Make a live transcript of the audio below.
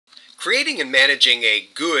Creating and managing a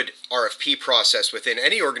good RFP process within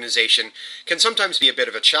any organization can sometimes be a bit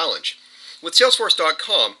of a challenge. With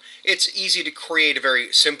Salesforce.com, it's easy to create a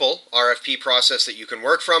very simple RFP process that you can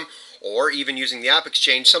work from, or even using the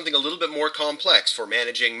Appexchange, something a little bit more complex for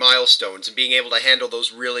managing milestones and being able to handle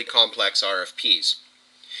those really complex RFPs.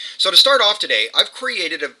 So to start off today, I've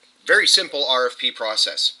created a very simple RFP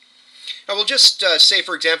process. Now we'll just say,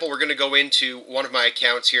 for example, we're going to go into one of my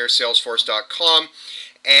accounts here, Salesforce.com,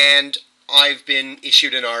 and I've been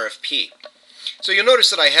issued an RFP. So you'll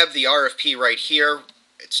notice that I have the RFP right here.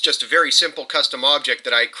 It's just a very simple custom object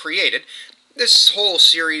that I created. This whole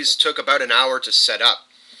series took about an hour to set up.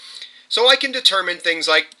 So I can determine things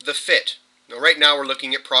like the fit. Now, right now we're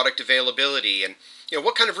looking at product availability and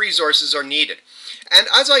what kind of resources are needed. And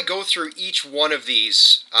as I go through each one of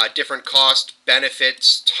these different cost,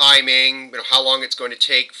 benefits, timing, how long it's going to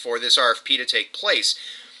take for this RFP to take place,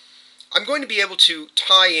 I'm going to be able to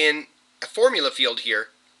tie in a formula field here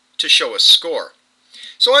to show a score.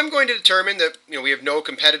 So I'm going to determine that we have no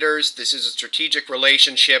competitors, this is a strategic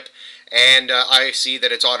relationship, and I see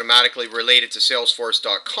that it's automatically related to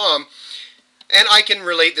Salesforce.com, and I can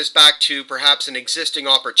relate this back to perhaps an existing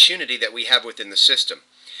opportunity that we have within the system.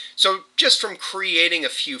 So just from creating a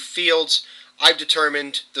few fields, I've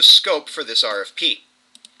determined the scope for this RFP.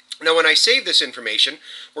 Now when I save this information,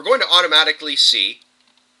 we're going to automatically see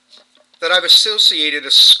that I've associated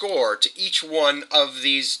a score to each one of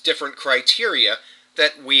these different criteria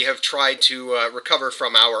that we have tried to recover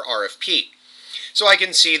from our RFP. So I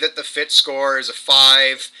can see that the fit score is a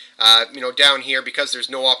 5. Down here, because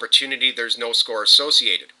there's no opportunity, there's no score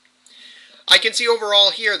associated. I can see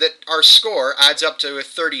overall here that our score adds up to a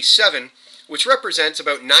 37, which represents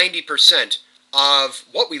about 90% of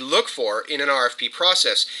what we look for in an RFP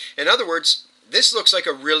process. In other words, this looks like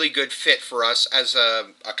a really good fit for us as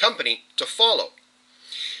a company to follow.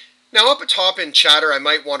 Now up atop in Chatter, I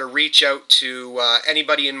might want to reach out to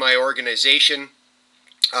anybody in my organization.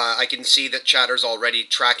 I can see that Chatter's already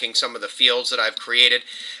tracking some of the fields that I've created,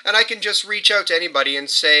 and I can just reach out to anybody and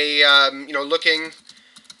say, looking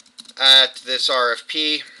at this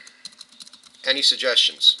RFP, any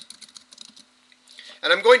suggestions?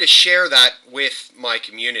 And I'm going to share that with my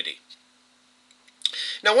community.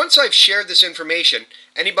 Now once I've shared this information,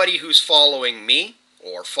 anybody who's following me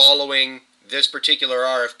or following this particular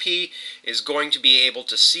RFP is going to be able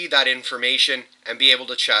to see that information and be able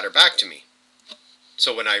to chatter back to me.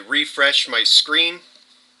 So when I refresh my screen,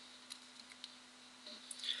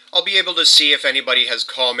 I'll be able to see if anybody has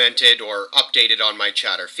commented or updated on my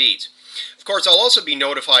Chatter feeds. Of course, I'll also be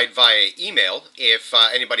notified via email if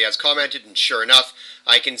anybody has commented, and sure enough,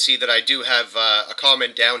 I can see that I do have a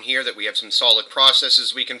comment down here that we have some solid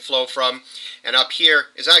processes we can flow from, and up here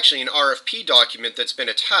is actually an RFP document that's been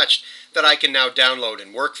attached that I can now download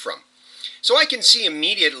and work from. So I can see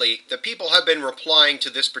immediately that people have been replying to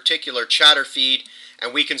this particular Chatter feed,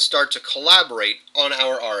 and we can start to collaborate on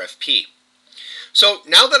our RFP. So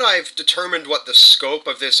now that I've determined what the scope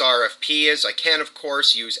of this RFP is, I can of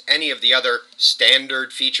course use any of the other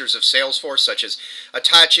standard features of Salesforce, such as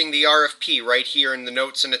attaching the RFP right here in the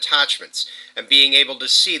notes and attachments, and being able to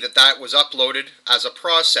see that that was uploaded as a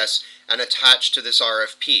process and attached to this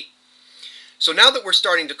RFP. So now that we're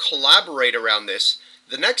starting to collaborate around this,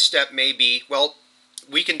 the next step may be,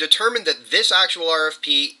 we can determine that this actual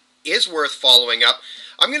RFP is worth following up.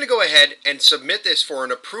 I'm going to go ahead and submit this for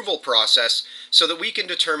an approval process so that we can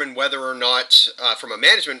determine whether or not, from a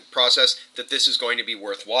management process, that this is going to be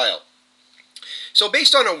worthwhile. So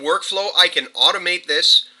based on a workflow, I can automate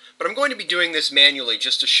this, but I'm going to be doing this manually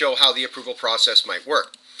just to show how the approval process might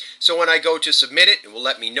work. So when I go to submit it, it will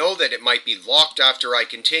let me know that it might be locked after I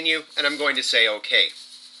continue, and I'm going to say OK.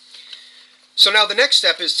 So now the next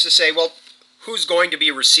step is to say, who's going to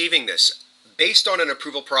be receiving this? Based on an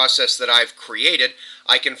approval process that I've created,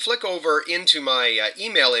 I can flick over into my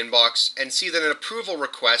email inbox and see that an approval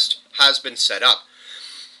request has been set up.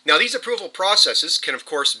 Now these approval processes can of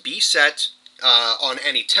course be set on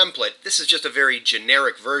any template. This is just a very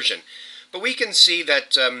generic version. But we can see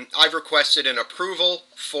that I've requested an approval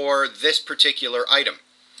for this particular item.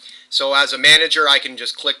 So as a manager, I can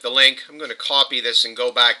just click the link. I'm going to copy this and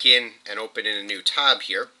go back in and open in a new tab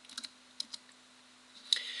here.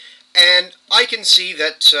 And I can see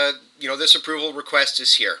that this approval request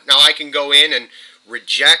is here. Now I can go in and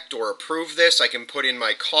reject or approve this. I can put in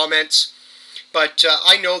my comments. But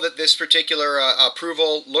I know that this particular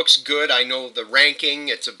approval looks good. I know the ranking.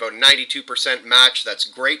 It's about 92% match. That's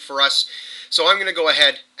great for us. So I'm going to go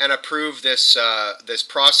ahead and approve this, this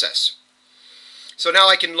process. So now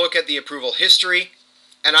I can look at the approval history,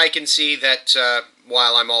 and I can see that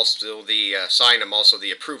while I'm also the I'm also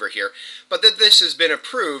the approver here, but that this has been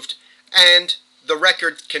approved and the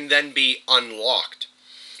record can then be unlocked.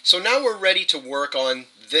 So now we're ready to work on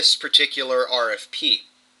this particular RFP.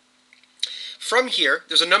 From here,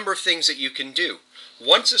 there's a number of things that you can do.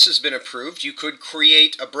 Once this has been approved, you could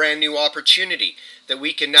create a brand new opportunity that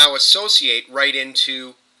we can now associate right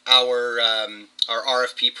into our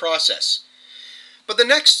RFP process. But the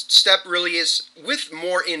next step really is, with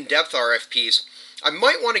more in-depth RFPs, I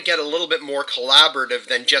might want to get a little bit more collaborative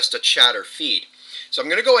than just a chatter feed. So I'm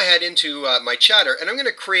going to go ahead into my chatter and I'm going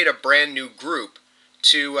to create a brand new group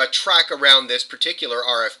to track around this particular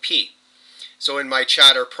RFP. So in my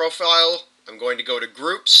chatter profile, I'm going to go to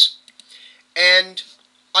groups, and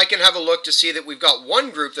I can have a look to see that we've got one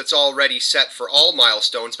group that's already set for all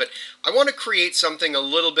milestones, but I want to create something a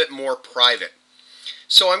little bit more private.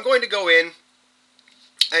 So I'm going to go in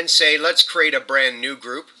and say, let's create a brand new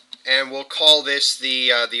group, and we'll call this the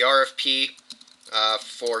RFP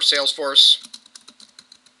for Salesforce.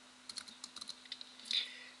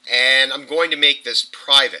 And I'm going to make this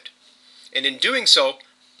private. And in doing so,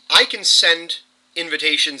 I can send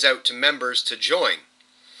invitations out to members to join.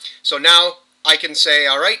 So now I can say,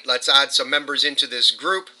 all right, let's add some members into this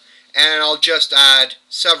group, and I'll just add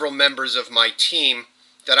several members of my team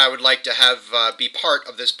that I would like to have be part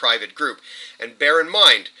of this private group. And bear in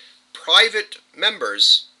mind, private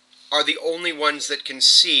members are the only ones that can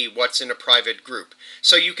see what's in a private group.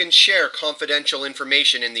 So you can share confidential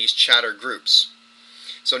information in these chatter groups.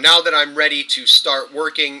 So now that I'm ready to start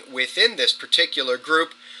working within this particular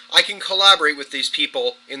group, I can collaborate with these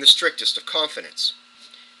people in the strictest of confidence.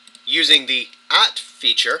 Using the @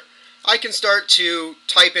 feature, I can start to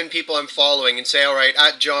type in people I'm following and say, all right,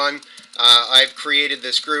 @John, I've created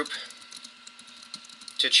this group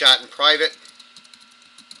to chat in private,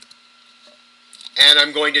 and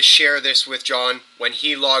I'm going to share this with John. When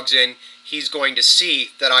he logs in, he's going to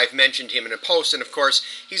see that I've mentioned him in a post, and of course,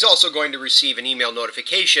 he's also going to receive an email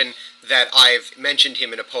notification that I've mentioned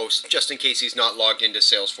him in a post, just in case he's not logged into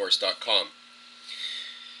Salesforce.com.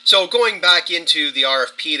 So going back into the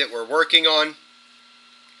RFP that we're working on,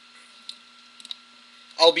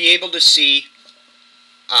 I'll be able to see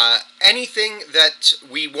anything that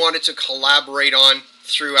we wanted to collaborate on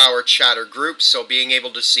through our chatter groups. So being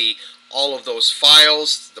able to see all of those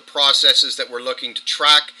files, the processes that we're looking to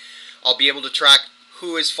track. I'll be able to track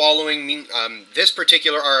who is following this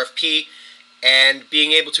particular RFP and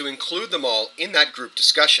being able to include them all in that group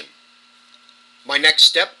discussion. My next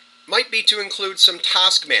step might be to include some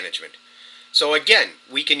task management. So again,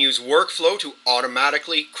 we can use workflow to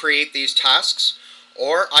automatically create these tasks,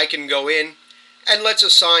 or I can go in and let's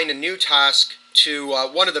assign a new task to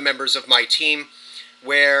one of the members of my team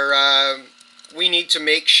where we need to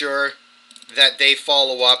make sure that they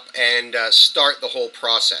follow up and start the whole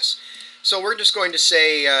process. So we're just going to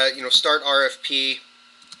say, start RFP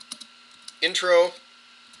intro,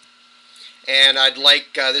 and I'd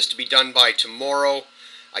like this to be done by tomorrow.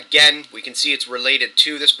 Again, we can see it's related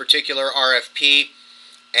to this particular RFP,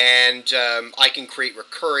 and I can create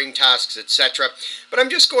recurring tasks, etc. But I'm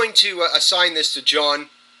just going to assign this to John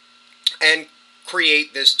and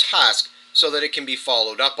create this task so that it can be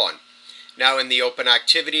followed up on. Now in the open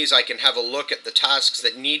activities, I can have a look at the tasks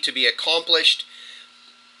that need to be accomplished,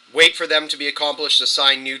 wait for them to be accomplished,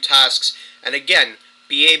 assign new tasks, and again,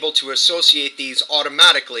 be able to associate these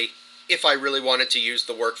automatically if I really wanted to use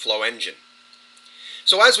the workflow engine.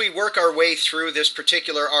 So as we work our way through this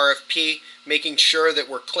particular RFP, making sure that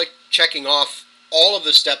we're checking off all of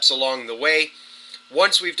the steps along the way,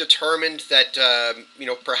 once we've determined that,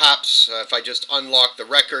 perhaps if I just unlock the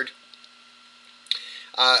record,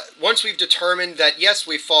 once we've determined that, yes,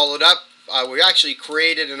 we followed up, we actually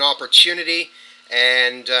created an opportunity,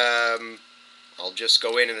 and I'll just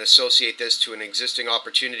go in and associate this to an existing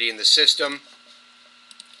opportunity in the system.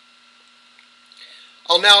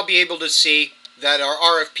 I'll now be able to see that our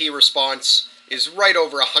RFP response is right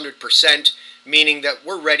over 100%, meaning that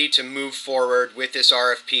we're ready to move forward with this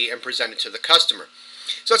RFP and present it to the customer.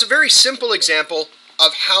 So it's a very simple example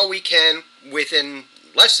of how we can, within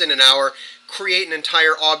less than an hour, create an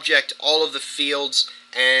entire object, all of the fields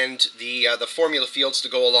and the formula fields to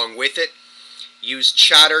go along with it. Use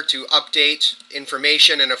chatter to update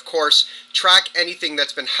information, and of course track anything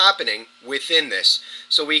that's been happening within this.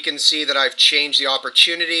 So we can see that I've changed the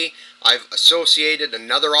opportunity, I've associated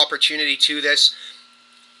another opportunity to this.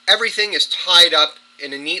 Everything is tied up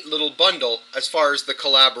in a neat little bundle as far as the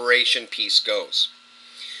collaboration piece goes.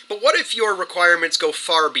 But what if your requirements go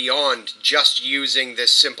far beyond just using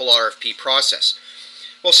this simple RFP process?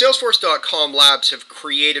 Well, Salesforce.com Labs have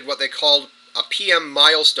created what they call a PM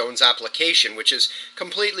Milestones application, which is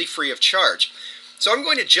completely free of charge. So I'm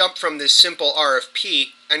going to jump from this simple RFP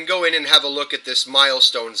and go in and have a look at this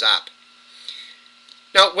Milestones app.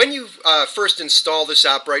 Now, when you first install this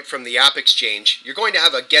app right from the Appexchange, you're going to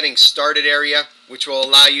have a Getting Started area, which will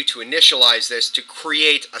allow you to initialize this to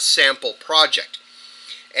create a sample project.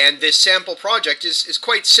 And this sample project is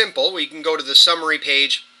quite simple. We can go to the summary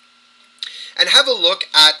page and have a look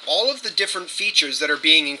at all of the different features that are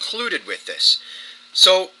being included with this.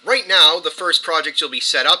 So right now, the first project you'll be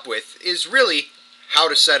set up with is really how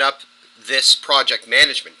to set up this project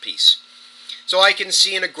management piece. So I can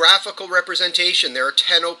see in a graphical representation there are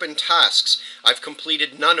 10 open tasks. I've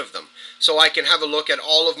completed none of them. So I can have a look at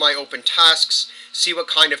all of my open tasks, see what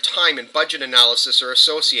kind of time and budget analysis are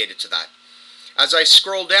associated to that. As I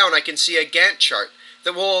scroll down, I can see a Gantt chart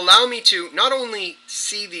that will allow me to not only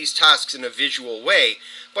see these tasks in a visual way,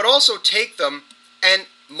 but also take them and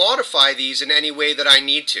modify these in any way that I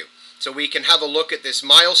need to. So we can have a look at this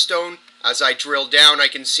milestone. As I drill down, I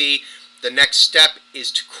can see the next step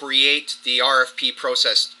is to create the RFP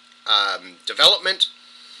process development.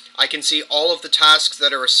 I can see all of the tasks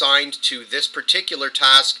that are assigned to this particular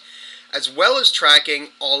task, as well as tracking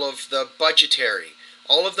all of the budgetary,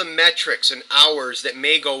 all of the metrics and hours that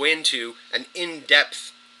may go into an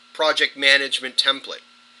in-depth project management template.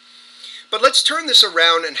 But let's turn this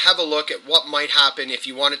around and have a look at what might happen if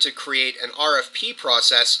you wanted to create an RFP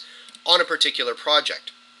process on a particular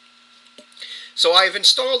project. So I've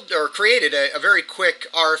installed or created a very quick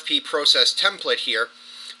RFP process template here,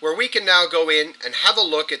 where we can now go in and have a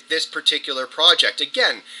look at this particular project.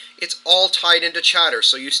 Again, it's all tied into Chatter,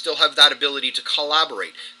 so you still have that ability to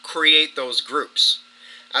collaborate, create those groups.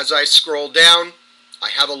 As I scroll down, I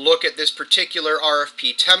have a look at this particular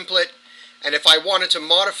RFP template, and if I wanted to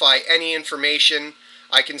modify any information,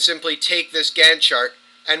 I can simply take this Gantt chart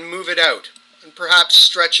and move it out, and perhaps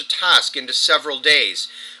stretch a task into several days.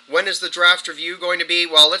 When is the draft review going to be?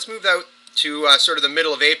 Well, let's move out to sort of the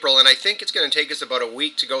middle of April, and I think it's going to take us about a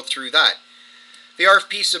week to go through that. The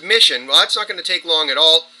RFP submission, well, that's not going to take long at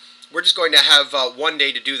all. We're just going to have 1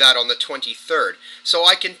 day to do that on the 23rd. So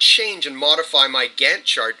I can change and modify my Gantt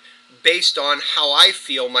chart based on how I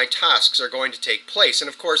feel my tasks are going to take place. And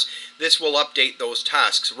of course, this will update those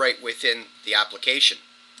tasks right within the application.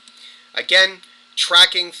 Again,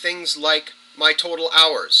 tracking things like my total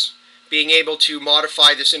hours, being able to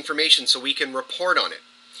modify this information so we can report on it,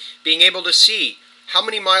 being able to see how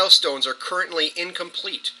many milestones are currently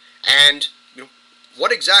incomplete, and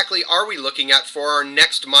what exactly are we looking at for our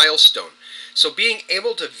next milestone. So being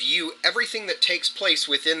able to view everything that takes place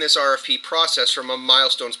within this RFP process from a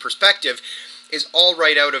milestones perspective is all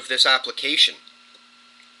right out of this application.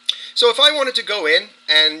 So if I wanted to go in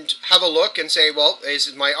and have a look and say, well,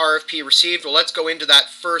 is my RFP received? Well, let's go into that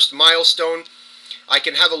first milestone. I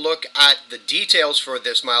can have a look at the details for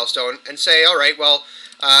this milestone and say, all right, well,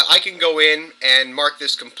 I can go in and mark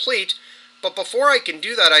this complete. But before I can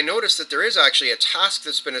do that, I notice that there is actually a task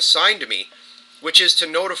that's been assigned to me, which is to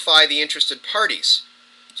notify the interested parties.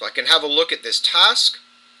 So I can have a look at this task,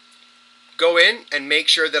 go in and make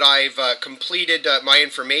sure that I've completed my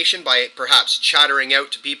information by perhaps chattering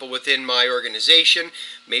out to people within my organization.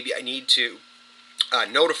 Maybe I need to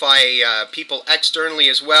notify people externally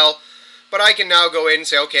as well. But I can now go in and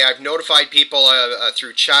say, okay, I've notified people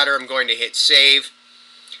through Chatter. I'm going to hit save.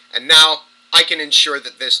 And now I can ensure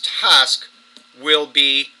that this task will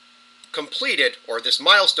be completed, or this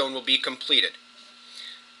milestone will be completed.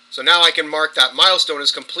 So now I can mark that milestone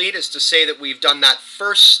as complete, as to say that we've done that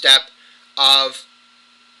first step of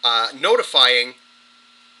notifying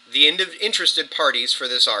the interested parties for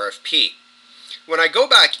this RFP. When I go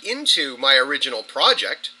back into my original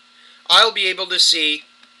project, I'll be able to see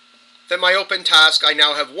that my open task, I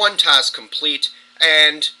now have 1 task complete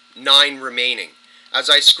and 9 remaining. As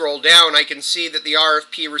I scroll down, I can see that the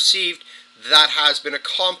RFP received, that has been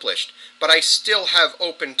accomplished, but I still have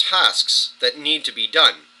open tasks that need to be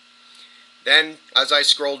done. Then, as I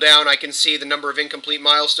scroll down, I can see the number of incomplete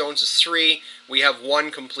milestones is 3. We have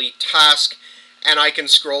 1 complete task, and I can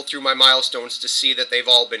scroll through my milestones to see that they've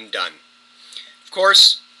all been done. Of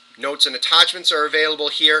course, notes and attachments are available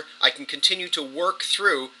here. I can continue to work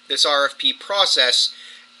through this RFP process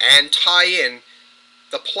and tie in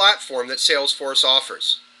the platform that Salesforce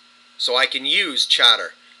offers. So I can use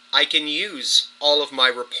Chatter. I can use all of my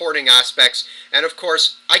reporting aspects, and of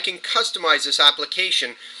course, I can customize this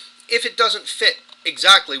application if it doesn't fit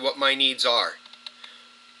exactly what my needs are.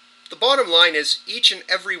 The bottom line is each and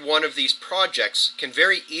every one of these projects can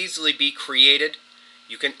very easily be created.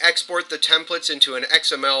 You can export the templates into an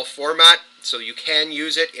XML format So you can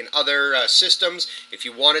use it in other systems. If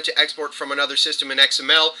you wanted to export from another system in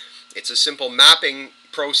XML, it's a simple mapping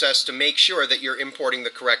process to make sure that you're importing the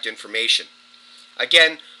correct information.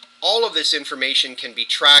 Again, all of this information can be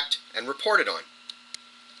tracked and reported on.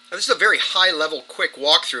 Now, this is a very high-level, quick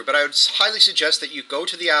walkthrough, but I would highly suggest that you go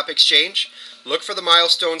to the Appexchange, look for the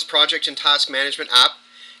Milestones Project and Task Management app.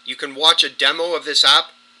 You can watch a demo of this app,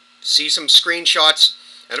 see some screenshots,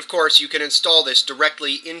 and of course you can install this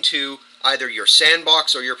directly into either your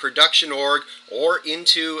sandbox or your production org, or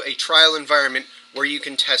into a trial environment where you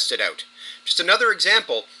can test it out. Just another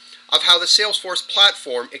example of how the Salesforce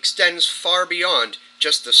platform extends far beyond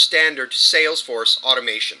just the standard Salesforce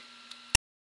automation.